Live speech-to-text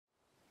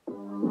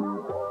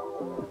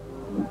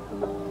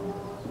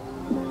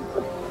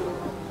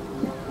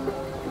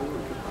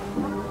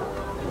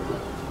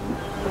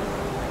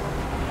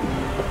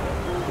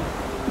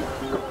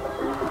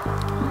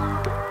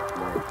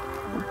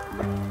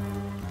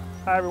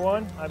Hi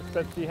everyone, I'm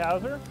Spencer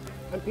Hauser.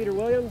 I'm Peter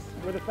Williams.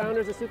 We're the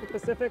founders of Super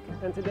Pacific,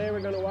 and today we're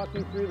going to walk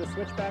you through the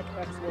Switchback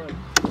X1.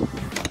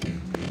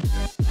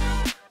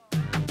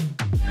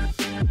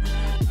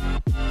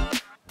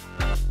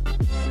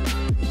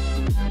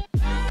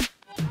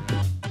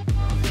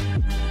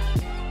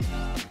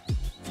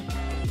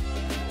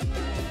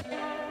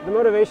 The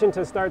motivation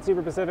to start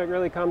Super Pacific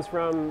really comes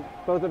from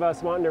both of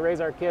us wanting to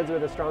raise our kids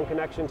with a strong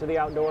connection to the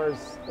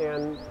outdoors.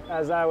 And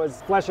as I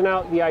was fleshing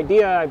out the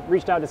idea, I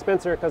reached out to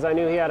Spencer because I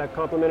knew he had a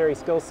complementary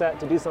skill set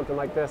to do something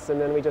like this, and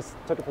then we just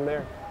took it from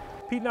there.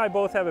 Pete and I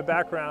both have a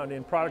background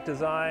in product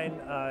design.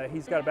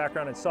 He's got a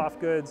background in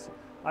soft goods.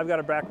 I've got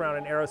a background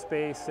in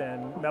aerospace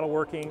and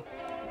metalworking.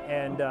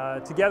 And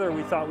together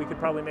we thought we could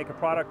probably make a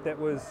product that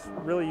was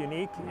really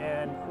unique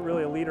and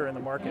really a leader in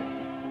the market.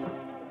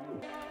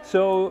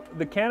 So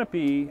the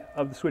canopy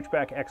of the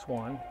Switchback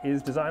X1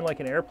 is designed like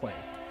an airplane.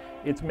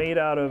 It's made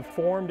out of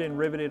formed and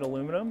riveted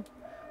aluminum.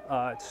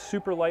 It's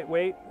super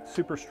lightweight,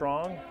 super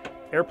strong.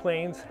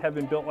 Airplanes have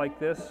been built like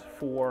this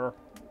for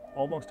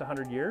almost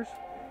 100 years,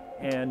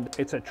 and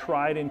it's a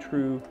tried and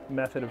true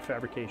method of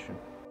fabrication.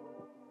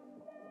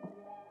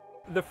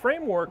 The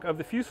framework of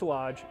the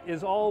fuselage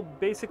is all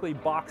basically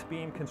box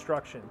beam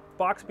construction.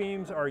 Box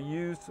beams are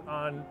used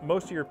on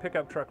most of your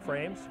pickup truck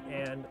frames,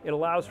 and it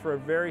allows for a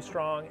very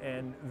strong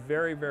and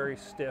very, very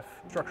stiff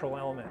structural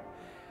element.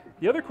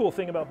 The other cool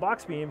thing about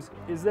box beams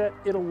is that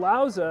it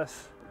allows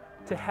us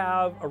to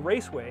have a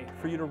raceway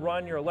for you to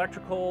run your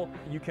electrical.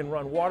 You can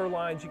run water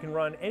lines, you can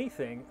run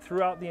anything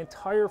throughout the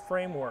entire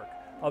framework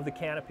of the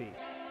canopy.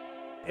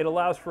 It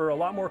allows for a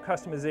lot more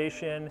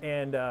customization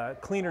and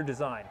cleaner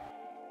design.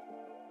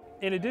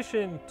 In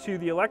addition to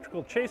the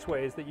electrical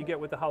chaseways that you get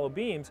with the hollow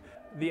beams,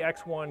 the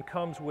X1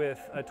 comes with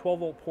a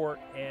 12-volt port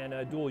and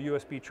a dual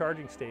USB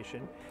charging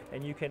station,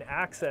 and you can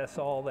access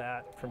all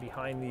that from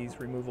behind these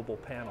removable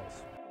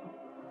panels.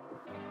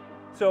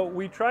 So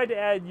we tried to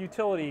add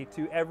utility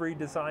to every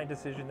design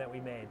decision that we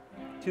made.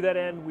 To that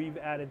end, we've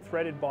added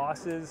threaded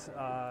bosses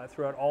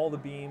throughout all the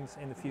beams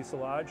in the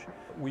fuselage.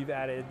 We've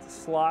added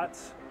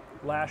slots,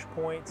 lash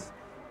points,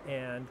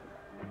 and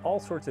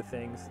all sorts of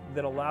things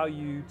that allow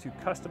you to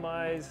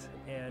customize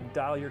and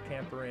dial your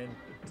camper in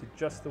to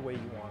just the way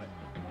you want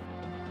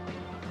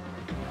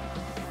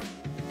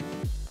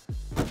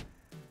it.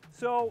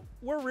 So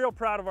we're real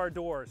proud of our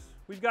doors.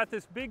 We've got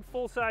this big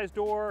full-size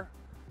door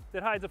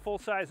that hides a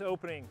full-size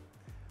opening.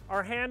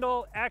 Our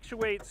handle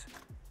actuates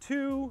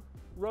two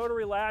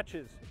rotary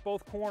latches,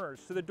 both corners,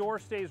 so the door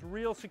stays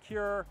real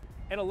secure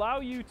and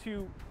allow you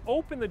to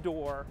open the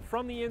door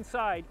from the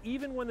inside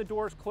even when the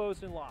door is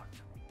closed and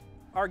locked.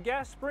 Our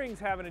gas springs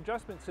have an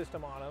adjustment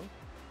system on them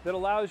that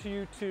allows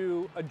you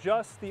to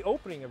adjust the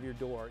opening of your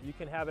door. You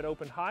can have it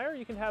open higher,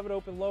 you can have it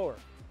open lower.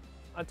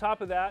 On top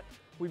of that,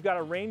 we've got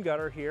a rain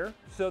gutter here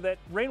so that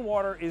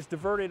rainwater is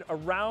diverted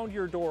around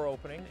your door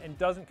opening and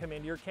doesn't come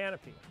into your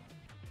canopy.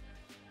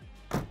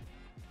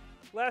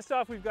 Last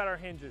off, we've got our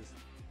hinges.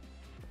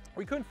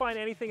 We couldn't find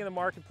anything in the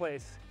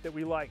marketplace that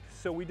we liked,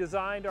 so we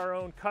designed our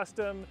own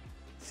custom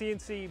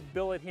CNC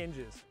billet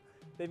hinges.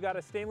 They've got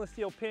a stainless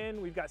steel pin,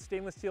 we've got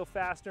stainless steel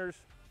fasteners.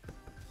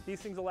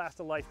 These things will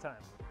last a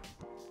lifetime.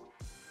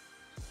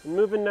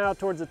 Moving now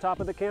towards the top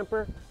of the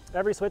camper,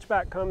 every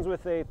Switchback comes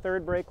with a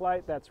third brake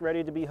light that's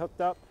ready to be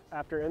hooked up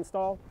after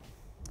install.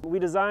 We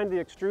designed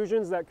the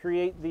extrusions that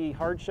create the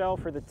hard shell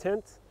for the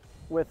tint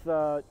with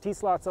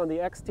T-slots on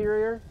the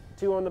exterior,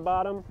 2 on the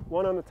bottom,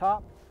 1 on the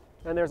top,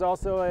 and there's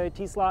also a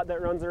T-slot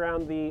that runs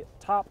around the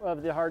top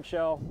of the hard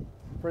shell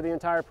for the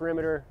entire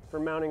perimeter for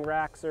mounting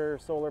racks or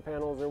solar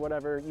panels or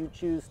whatever you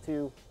choose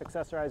to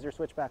accessorize your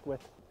Switchback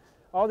with.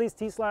 All these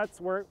T-slots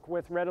work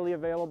with readily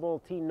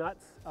available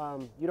T-nuts.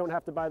 You don't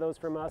have to buy those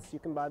from us, you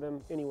can buy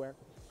them anywhere.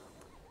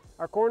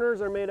 Our corners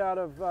are made out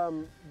of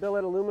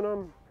billet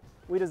aluminum.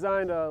 We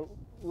designed a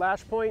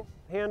lash point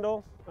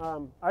handle.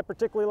 I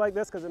particularly like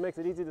this because it makes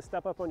it easy to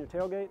step up on your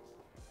tailgate.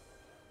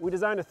 We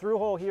designed a through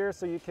hole here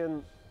so you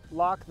can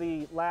lock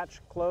the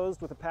latch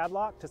closed with a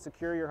padlock to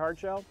secure your hard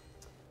shell.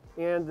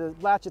 And the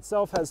latch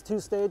itself has 2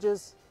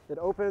 stages. It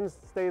opens,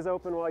 stays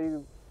open while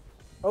you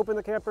open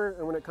the camper,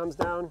 and when it comes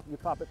down, you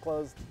pop it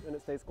closed and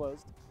it stays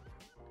closed.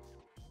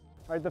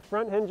 All right, the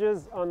front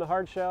hinges on the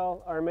hard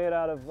shell are made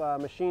out of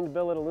machined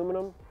billet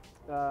aluminum.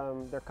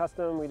 They're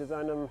custom, we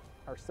designed them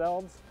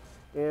ourselves.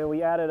 And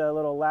we added a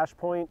little lash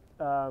point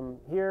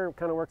here,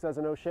 kind of works as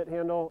an oh shit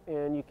handle,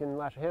 and you can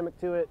lash a hammock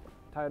to it,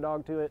 tie a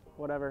dog to it,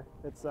 whatever.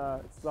 It's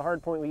the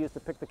hard point we use to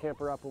pick the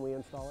camper up when we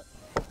install it.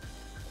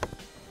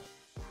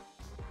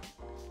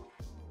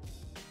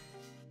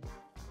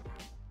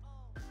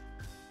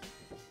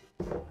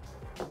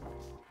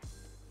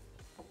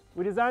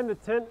 We designed the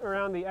tent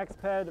around the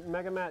X-Ped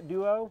Megamat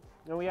Duo,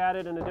 and we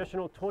added an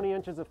additional 20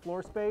 inches of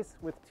floor space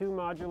with 2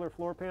 modular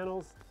floor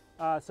panels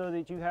so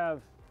that you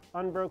have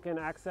unbroken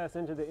access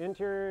into the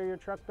interior of your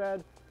truck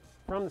bed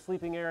from the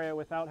sleeping area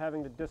without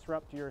having to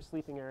disrupt your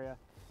sleeping area.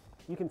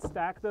 You can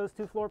stack those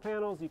 2 floor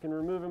panels, you can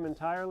remove them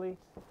entirely,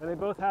 and they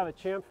both have a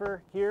chamfer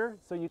here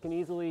so you can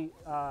easily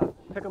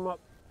pick them up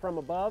from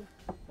above,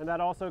 and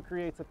that also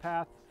creates a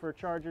path for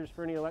chargers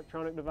for any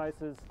electronic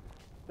devices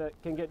that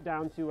can get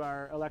down to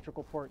our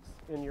electrical ports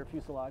in your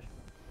fuselage.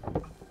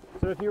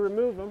 So if you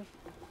remove them,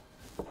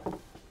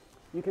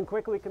 you can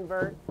quickly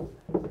convert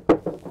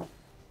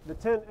the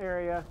tent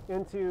area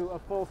into a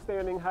full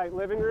standing height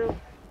living room.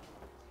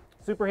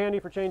 Super handy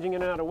for changing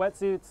in and out of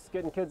wetsuits,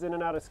 getting kids in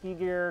and out of ski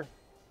gear,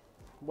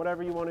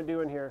 whatever you want to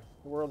do in here.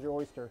 The world's your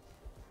oyster.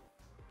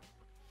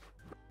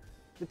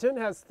 The tent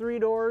has 3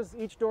 doors.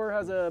 Each door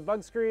has a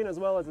bug screen as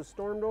well as a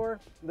storm door.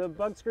 The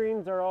bug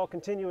screens are all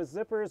continuous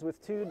zippers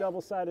with 2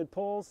 double-sided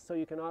pulls, so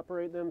you can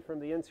operate them from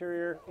the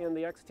interior and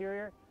the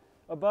exterior.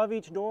 Above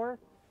each door,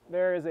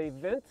 there is a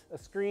vent, a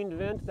screened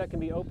vent that can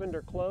be opened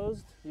or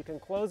closed. You can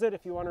close it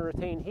if you want to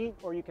retain heat,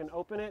 or you can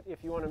open it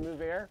if you want to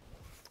move air.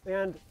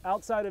 And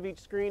outside of each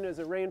screen is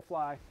a rain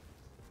fly,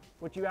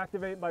 which you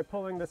activate by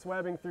pulling this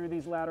webbing through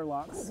these ladder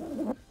locks.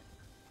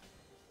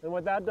 And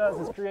what that does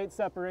is create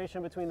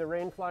separation between the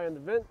rain fly and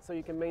the vent, so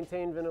you can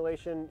maintain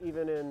ventilation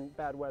even in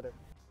bad weather.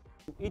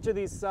 Each of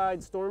these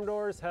side storm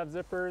doors have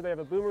zipper. They have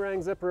a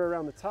boomerang zipper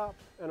around the top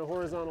and a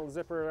horizontal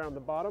zipper around the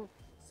bottom,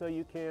 so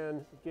you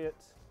can get,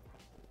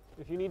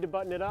 if you need to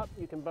button it up,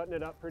 you can button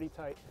it up pretty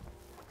tight.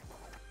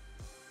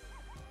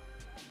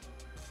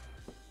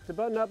 To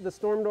button up the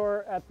storm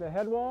door at the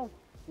head wall,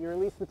 you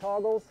release the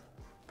toggles.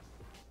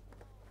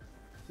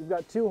 You've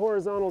got 2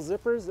 horizontal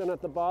zippers, and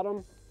at the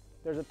bottom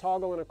there's a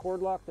toggle and a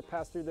cord lock to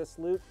pass through this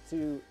loop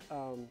to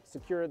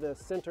secure the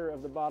center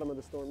of the bottom of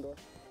the storm door.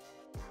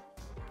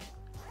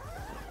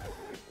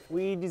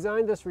 We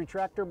designed this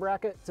retractor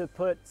bracket to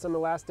put some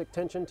elastic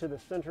tension to the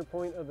center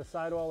point of the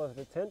sidewall of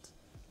the tent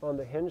on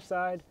the hinge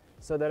side,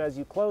 so that as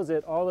you close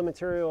it, all the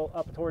material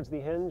up towards the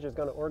hinge is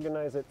going to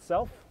organize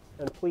itself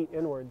and pleat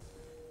inwards.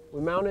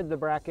 We mounted the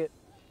bracket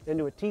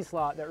into a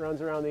T-slot that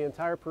runs around the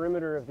entire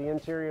perimeter of the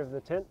interior of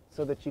the tent,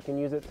 so that you can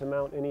use it to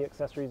mount any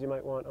accessories you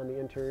might want on the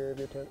interior of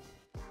your tent.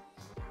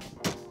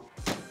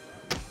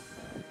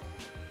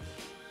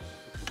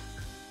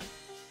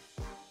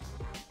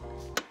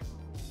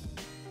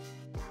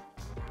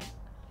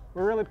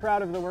 We're really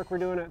proud of the work we're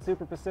doing at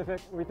Super Pacific.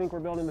 We think we're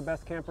building the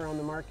best camper on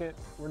the market.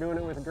 We're doing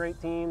it with a great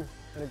team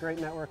and a great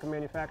network of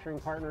manufacturing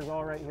partners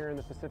all right here in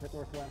the Pacific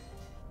Northwest.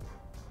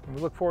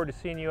 We look forward to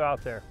seeing you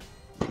out there.